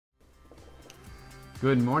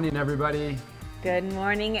Good morning, everybody. Good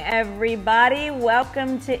morning, everybody.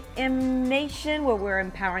 Welcome to EMnation, where we're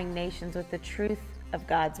empowering nations with the truth of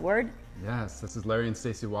God's Word. Yes, this is Larry and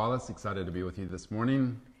Staci Wallace. Excited to be with you this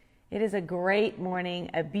morning. It is a great morning,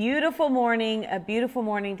 a beautiful morning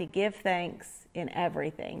to give thanks in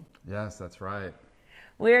everything. Yes, that's right.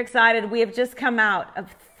 We're excited. We have just come out of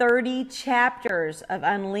 30 chapters of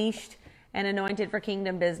Unleashed and Anointed for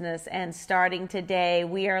Kingdom Business. And starting today,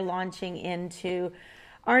 we are launching into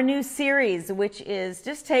our new series, which is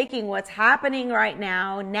just taking what's happening right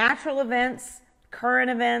now, natural events,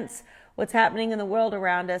 current events, what's happening in the world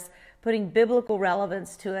around us, putting biblical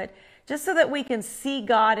relevance to it, just so that we can see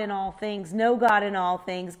God in all things, know God in all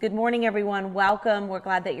things. Good morning, everyone. Welcome. We're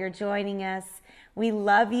glad that you're joining us. We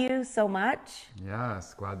love you so much.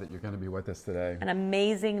 Yes, glad that you're going to be with us today. An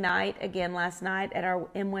amazing night again last night at our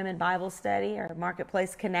Women Bible Study, our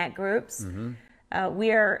Marketplace Connect groups.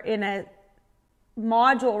 We are in a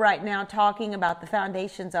module right now talking about the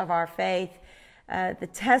foundations of our faith, the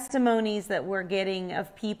testimonies that we're getting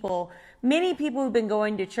of people, many people who've been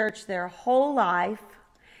going to church their whole life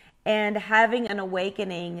and having an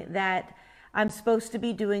awakening that I'm supposed to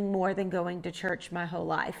be doing more than going to church my whole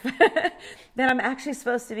life. That I'm actually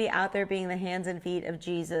supposed to be out there being the hands and feet of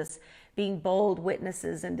Jesus, being bold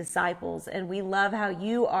witnesses and disciples. And we love how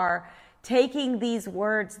you are taking these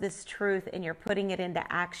words, this truth, and you're putting it into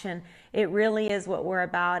action. It really is what we're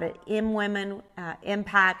about at Women,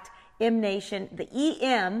 Impact, EMnation. The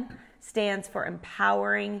EM stands for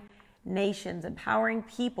empowering nations, empowering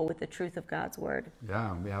people with the truth of God's Word.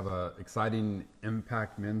 Yeah, we have an exciting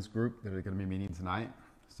Impact men's group that are going to be meeting tonight.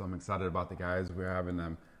 So I'm excited about the guys. We're having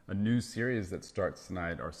a new series that starts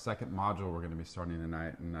tonight. Our second module we're going to be starting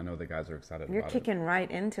tonight, and I know the guys are excited about it. You're kicking right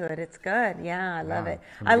into it. It's good. Yeah, I love it.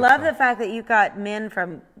 I love the fact that you've got men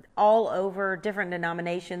from all over, different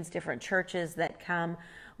denominations, different churches that come.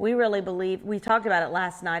 We really believe, we talked about it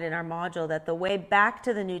last night in our module, that the way back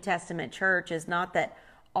to the New Testament church is not that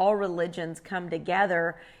all religions come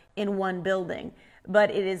together in one building, but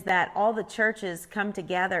it is that all the churches come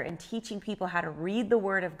together and teaching people how to read the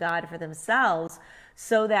Word of God for themselves,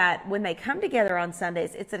 so that when they come together on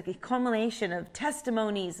Sundays, it's a culmination of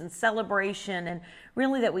testimonies and celebration, and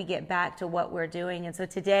really that we get back to what we're doing. And so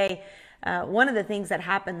today, one of the things that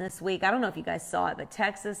happened this week, I don't know if you guys saw it, but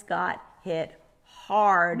Texas got hit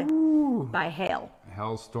hard by hail.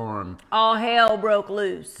 Hailstorm. All hell broke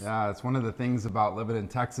loose. Yeah, it's one of the things about living in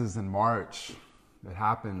Texas in March. It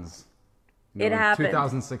happens. It happened.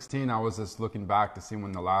 2016, I was just looking back to see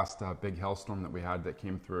when the last big hailstorm that we had that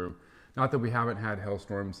came through. Not that we haven't had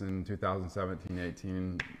hailstorms in 2017,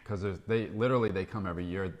 18, because they come every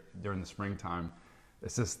year during the springtime.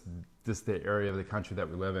 It's just the area of the country that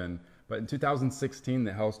we live in. But in 2016,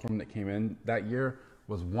 the hailstorm that came in that year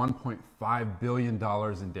was $1.5 billion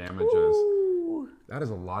in damages. Ooh. That is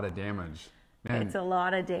a lot of damage. Man, It's a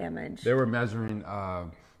lot of damage. they were measuring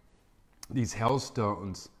these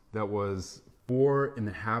hailstones that was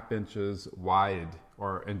 4.5 inches wide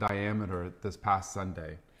or in diameter this past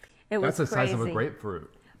Sunday. That's the size of a crazy.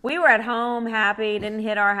 grapefruit. We were at home, happy, didn't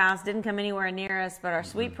hit our house, didn't come anywhere near us, but our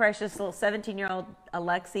sweet, precious little 17-year-old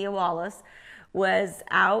Alexia Wallace was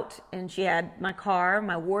out, and she had my car,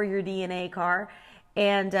 my Warrior DNA car,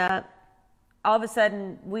 and all of a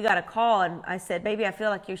sudden we got a call, and I said, "Baby, I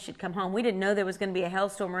feel like you should come home." We didn't know there was going to be a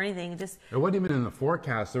hailstorm or anything. It wasn't even in the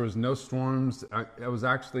forecast. There was no storms. It was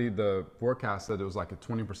actually the forecast said it was like a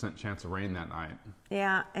 20% chance of rain that night.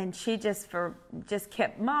 Yeah, and she just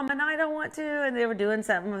kept, "Mom, and I don't want to," and they were doing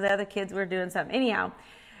something. The other kids were doing something. Anyhow,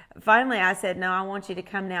 finally I said, "No, I want you to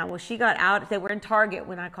come now." Well, she got out. They were in Target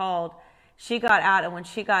when I called. She got out, and when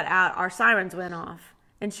she got out, our sirens went off.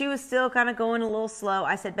 And she was still kind of going a little slow.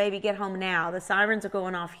 I said, "Baby, get home now. The sirens are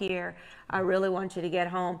going off here. I really want you to get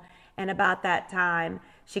home." And about that time,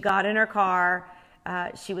 she got in her car.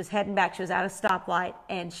 She was heading back. She was at a stoplight,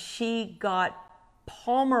 and she got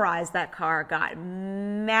pulverized. That car got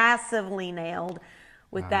massively nailed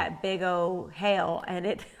with that big old hail.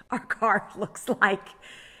 And our car looks like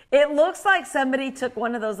somebody took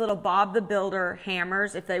one of those little Bob the Builder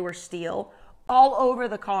hammers, if they were steel, all over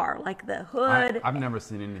the car, like the hood. I've never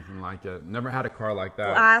seen anything like it. Never had a car like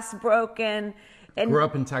that. Glass broken. And grew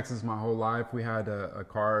up in Texas my whole life. We had a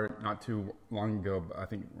car not too long ago, I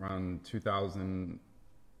think around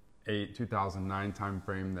 2008, 2009 time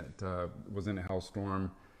frame that was in a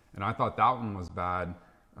hailstorm. And I thought that one was bad.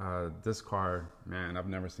 This car, man, I've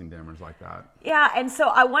never seen damage like that. Yeah, and so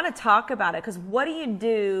I want to talk about it, because what do you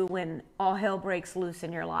do when all hell breaks loose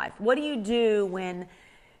in your life? What do you do when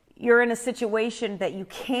you're in a situation that you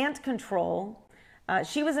can't control?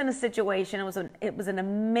 She was in a situation. It was an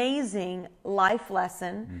amazing life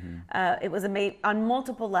lesson. It was on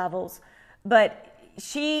multiple levels. But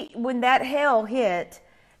when that hell hit,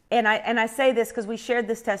 and I say this because we shared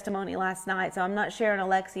this testimony last night, so I'm not sharing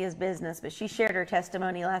Alexia's business, but she shared her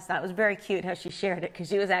testimony last night. It was very cute how she shared it because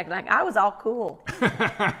she was acting like I was all cool.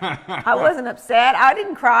 I wasn't upset. I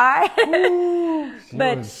didn't cry.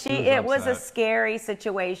 It was a scary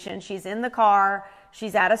situation. She's in the car.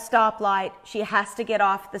 She's at a stoplight. She has to get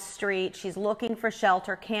off the street. She's looking for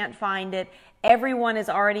shelter, can't find it. Everyone is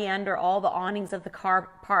already under all the awnings of the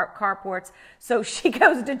carports. So she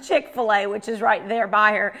goes to Chick-fil-A, which is right there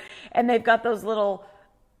by her, and they've got those little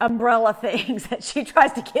umbrella things that she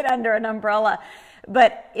tries to get under an umbrella.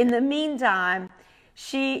 But in the meantime,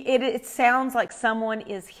 it sounds like someone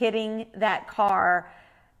is hitting that car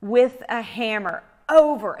with a hammer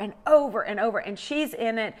over and over and over, and she's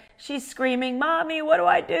in it. She's screaming, "Mommy, what do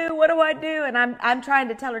I do? What do I do?" And I'm trying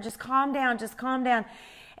to tell her, just calm down, just calm down.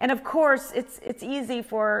 And of course, it's easy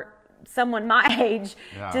for someone my age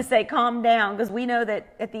to say calm down, because we know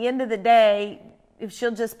that at the end of the day, if she'll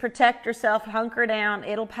just protect herself, hunker down,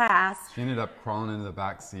 it'll pass. She ended up crawling into the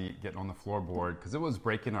back seat, getting on the floorboard, because it was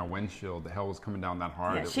breaking our windshield. The hell was coming down that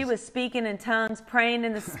hard. Yeah, she was speaking in tongues, praying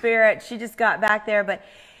in the spirit. She just got back there, but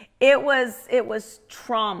it was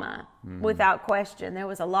trauma, without question. There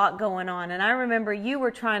was a lot going on, and I remember you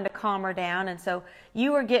were trying to calm her down, and so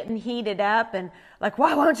you were getting heated up and like,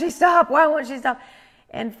 why won't she stop? Why won't she stop?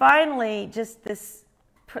 And finally, just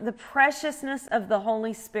the preciousness of the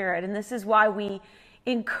Holy Spirit, and this is why we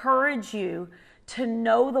encourage you to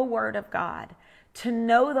know the Word of God, to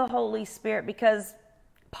know the Holy Spirit, because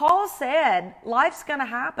Paul said life's going to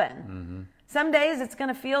happen. Some days it's going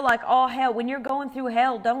to feel like all hell. When you're going through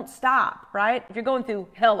hell, don't stop, right? If you're going through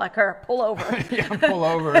hell like her, pull over. Yeah, pull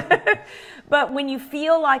over. But when you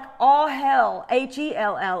feel like all hell,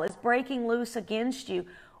 Hell, is breaking loose against you,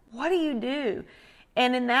 what do?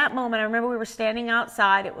 And in that moment, I remember we were standing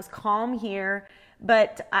outside. It was calm here,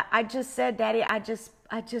 but I just said, Daddy, I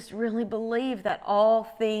just really believe that all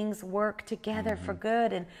things work together for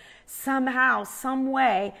good, and somehow, some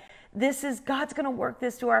way, God's going to work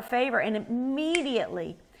this to our favor. And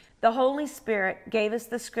immediately the Holy Spirit gave us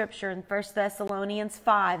the scripture in 1 Thessalonians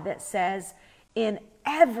 5 that says, in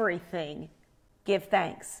everything give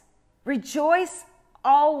thanks. Rejoice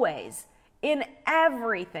always. In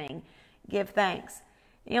everything give thanks.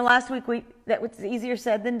 You know, last week that was easier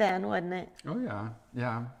said than done, wasn't it? Oh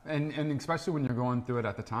yeah. And especially when you're going through it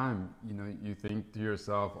at the time, you know, you think to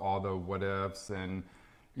yourself all the what ifs, and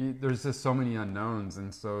there's just so many unknowns,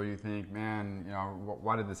 and so you think, man, you know,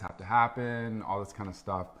 why did this have to happen? All this kind of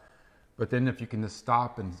stuff. But then if you can just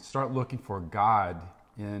stop and start looking for God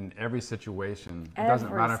in every situation, it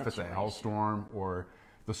doesn't matter if it's a hailstorm or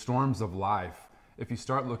the storms of life. If you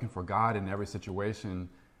start looking for God in every situation,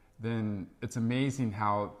 then it's amazing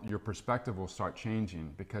how your perspective will start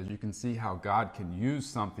changing, because you can see how God can use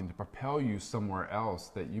something to propel you somewhere else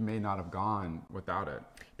that you may not have gone without it.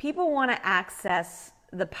 People want to access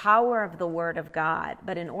the power of the Word of God,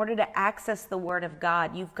 but in order to access the Word of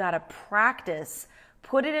God, you've got to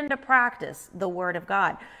put it into practice, the Word of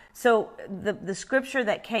God. So the scripture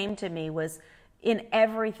that came to me was, in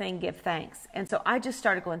everything give thanks. And so I just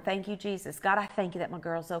started going, thank you, Jesus. God, I thank you that my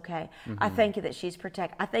girl's okay. I thank you that she's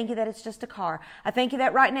protected. I thank you that it's just a car. I thank you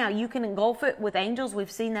that right now you can engulf it with angels. We've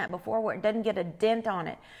seen that before, where it doesn't get a dent on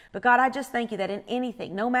it. But God, I just thank you that in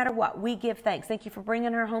anything, no matter what, we give thanks. Thank you for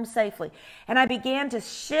bringing her home safely. And I began to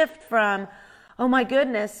shift from, oh my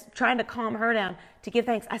goodness, trying to calm her down, to give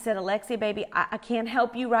thanks. I said, Alexia, baby, I can't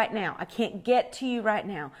help you right now. I can't get to you right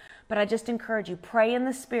now. But I just encourage you, pray in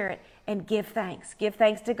the Spirit and give thanks. Give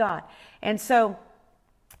thanks to God. And so,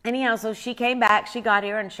 anyhow, so she came back, she got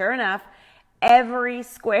here, and sure enough, every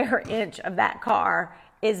square inch of that car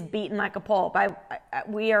is beaten like a pulp.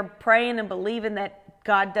 We are praying and believing that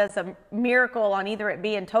God does a miracle on either it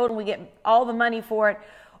being total, we get all the money for it,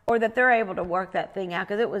 or that they're able to work that thing out,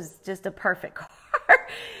 because it was just a perfect car.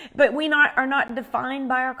 But we are not defined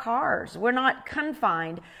by our cars. We're not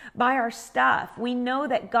confined by our stuff. We know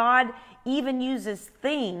that God even uses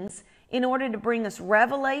things in order to bring us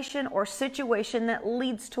revelation or situation that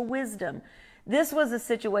leads to wisdom. This was a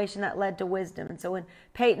situation that led to wisdom. And so when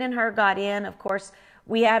Peyton and her got in, of course,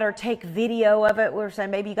 we had her take video of it. We were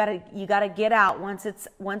saying, baby, you gotta get out once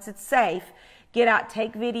it's safe. Get out,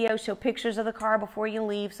 take video, show pictures of the car before you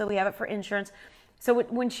leave, so we have it for insurance. So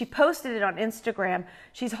when she posted it on Instagram,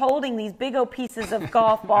 she's holding these big old pieces of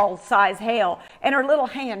golf ball size hail, and her little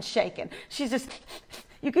hand's shaking. She's just,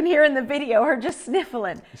 You can hear in the video her just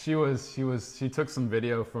sniffling. She took some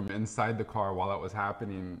video from inside the car while it was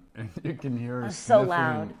happening, and you can hear her so sniffling.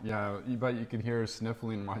 loud. Yeah, but you can hear her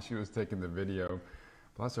sniffling while she was taking the video.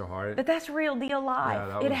 Bless her heart. But that's real deal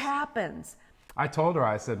life. Yeah, it happens. I told her,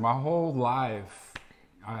 I said, my whole life,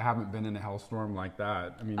 I haven't been in a hailstorm like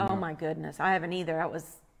that. I mean, oh my goodness, I haven't either. That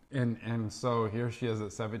was. And so here she is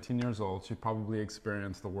at 17 years old. She probably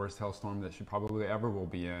experienced the worst hailstorm that she probably ever will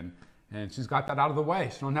be in. And she's got that out of the way.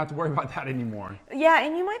 She don't have to worry about that anymore. Yeah,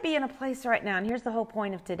 and you might be in a place right now, and here's the whole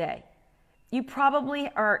point of today. You probably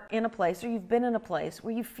are in a place, or you've been in a place,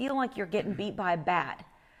 where you feel like you're getting beat by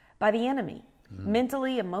the enemy.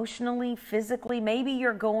 Mentally, emotionally, physically. Maybe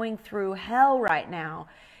you're going through hell right now.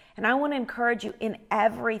 And I want to encourage you in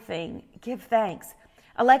everything, give thanks.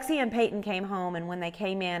 Alexia and Peyton came home, and when they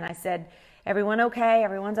came in, I said, everyone okay?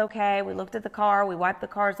 Everyone's okay. We looked at the car. We wiped the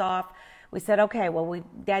cars off. We said, okay, well,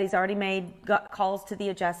 Daddy's already got calls to the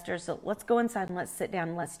adjusters, so let's go inside and let's sit down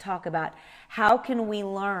and let's talk about how can we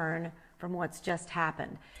learn from what's just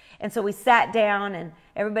happened. And so we sat down, and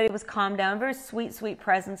everybody was calmed down. Very sweet, sweet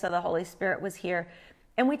presence of the Holy Spirit was here.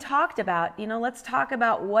 And we talked about, let's talk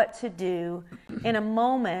about what to do in a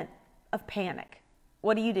moment of panic.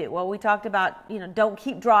 What do you do? Well, we talked about, don't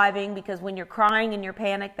keep driving, because when you're crying and you're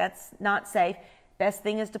panicked, that's not safe. Best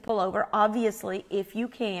thing is to pull over. Obviously, if you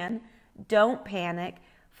can, don't panic,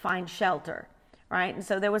 find shelter, right? And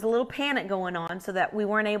so there was a little panic going on, so that we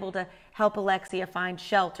weren't able to help Alexia find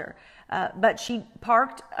shelter. But she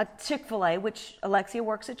parked a Chick-fil-A, which Alexia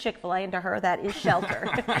works at Chick-fil-A, and to her that is shelter.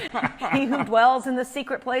 He who dwells in the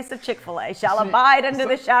secret place of Chick-fil-A shall abide under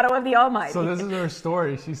the shadow of the Almighty. So this is her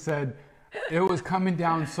story. She said, it was coming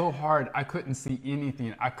down so hard, I couldn't see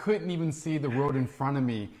anything. I couldn't even see the road in front of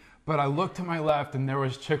me. But I looked to my left, and there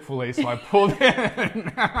was Chick-fil-A, so I pulled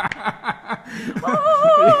in.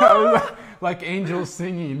 Yeah, like angels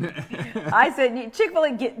singing. I said,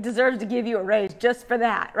 Chick-fil-A deserves to give you a raise just for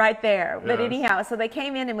that, right there. But anyhow, so they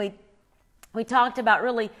came in, and we talked about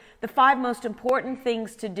really the 5 most important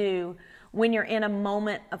things to do when you're in a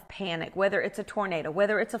moment of panic, whether it's a tornado,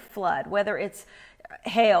 whether it's a flood, whether it's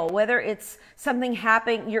hail, whether it's something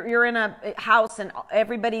happening, you're in a house and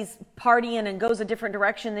everybody's partying and goes a different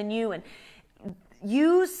direction than you, and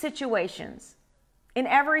use situations. In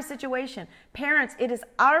every situation, parents, it is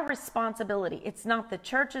our responsibility. It's not the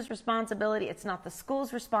church's responsibility. It's not the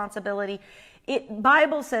school's responsibility.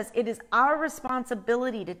 Bible says it is our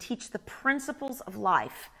responsibility to teach the principles of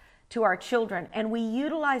life to our children, and we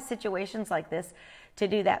utilize situations like this to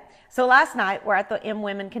do that. So last night we're at the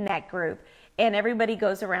Women Connect group, and everybody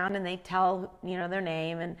goes around and they tell their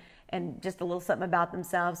name and just a little something about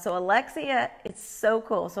themselves. So Alexia, it's so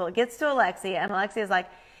cool. So it gets to Alexia, and Alexia's like,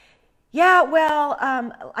 yeah, well,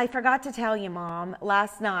 I forgot to tell you, Mom,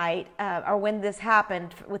 last night, or when this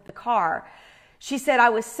happened with the car. She said, I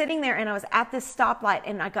was sitting there and I was at this stoplight,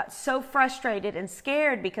 and I got so frustrated and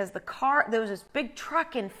scared because there was this big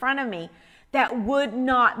truck in front of me that would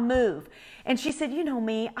not move. And she said, you know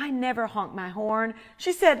me, I never honk my horn.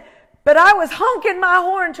 She said, but I was honking my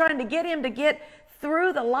horn trying to get him to get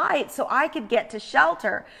through the light so I could get to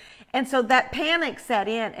shelter. And so that panic set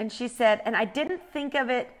in, and she said, and I didn't think of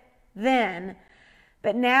it then,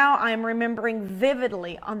 but now I'm remembering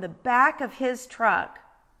vividly on the back of his truck,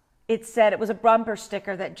 it was a bumper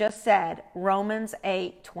sticker that just said Romans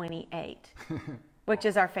 8:28, which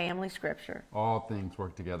is our family scripture. All things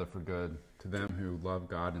work together for good to them who love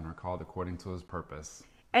God and are called according to his purpose.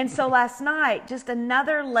 And so last night, just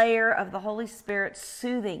another layer of the Holy Spirit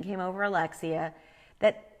soothing came over Alexia,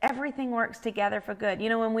 that everything works together for good.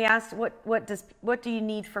 When we asked, what do you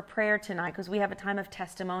need for prayer tonight? Because we have a time of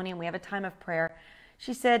testimony and we have a time of prayer.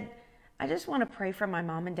 She said, I just want to pray for my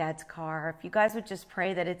mom and dad's car. If you guys would just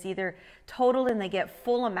pray that it's either totaled and they get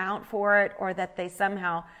full amount for it, or that they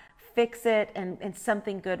somehow fix it and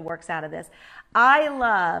something good works out of this. I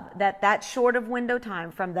love that short of window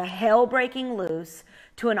time from the hell breaking loose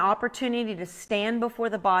to an opportunity to stand before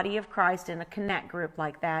the body of Christ in a connect group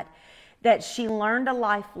like that she learned a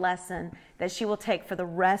life lesson that she will take for the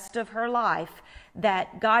rest of her life,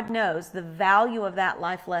 that God knows the value of that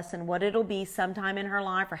life lesson, what it'll be sometime in her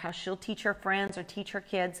life, or how she'll teach her friends or teach her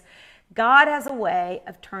kids. God has a way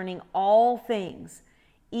of turning all things,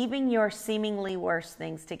 even your seemingly worst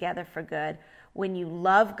things, together for good when you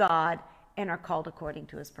love God and are called according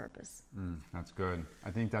to his purpose. That's good.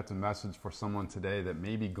 I think that's a message for someone today that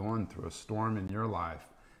may be going through a storm in your life.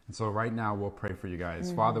 And so right now we'll pray for you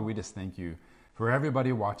guys. Father, we just thank you for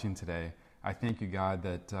everybody watching today. I thank you, God,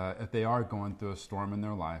 that if they are going through a storm in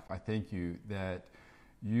their life, I thank you that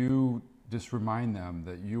you just remind them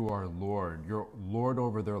that you are Lord. You're Lord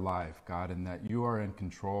over their life, God, and that you are in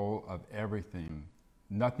control of everything.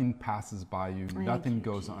 Nothing passes by you. Nothing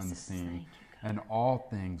goes unseen. And all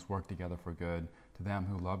things work together for good to them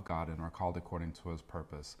who love God and are called according to his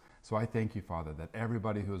purpose. So I thank you, Father, that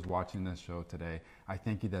everybody who is watching this show today, I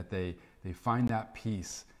thank you that they find that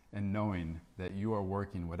peace in knowing that you are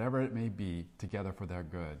working, whatever it may be, together for their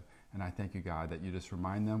good. And I thank you, God, that you just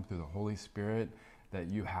remind them through the Holy Spirit that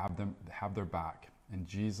you have their back. In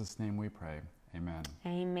Jesus' name we pray. Amen.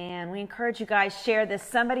 Amen. We encourage you guys, share this.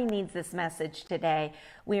 Somebody needs this message today.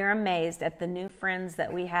 We are amazed at the new friends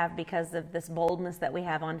that we have because of this boldness that we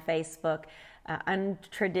have on Facebook,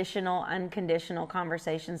 untraditional, unconditional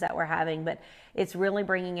conversations that we're having, but it's really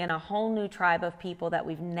bringing in a whole new tribe of people that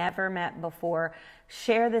we've never met before.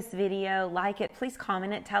 Share this video, like it, please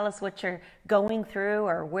comment it, tell us what you're going through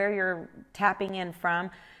or where you're tapping in from.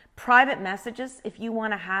 Private messages, if you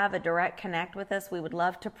want to have a direct connect with us, we would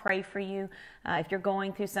love to pray for you. If you're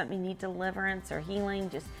going through something, you need deliverance or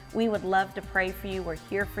healing, we would love to pray for you. We're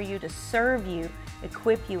here for you to serve you,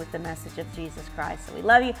 equip you with the message of Jesus Christ. So we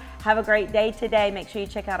love you. Have a great day today. Make sure you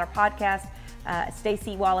check out our podcast,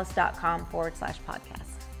 staciwallace.com/podcast.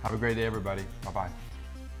 Have a great day, everybody. Bye-bye.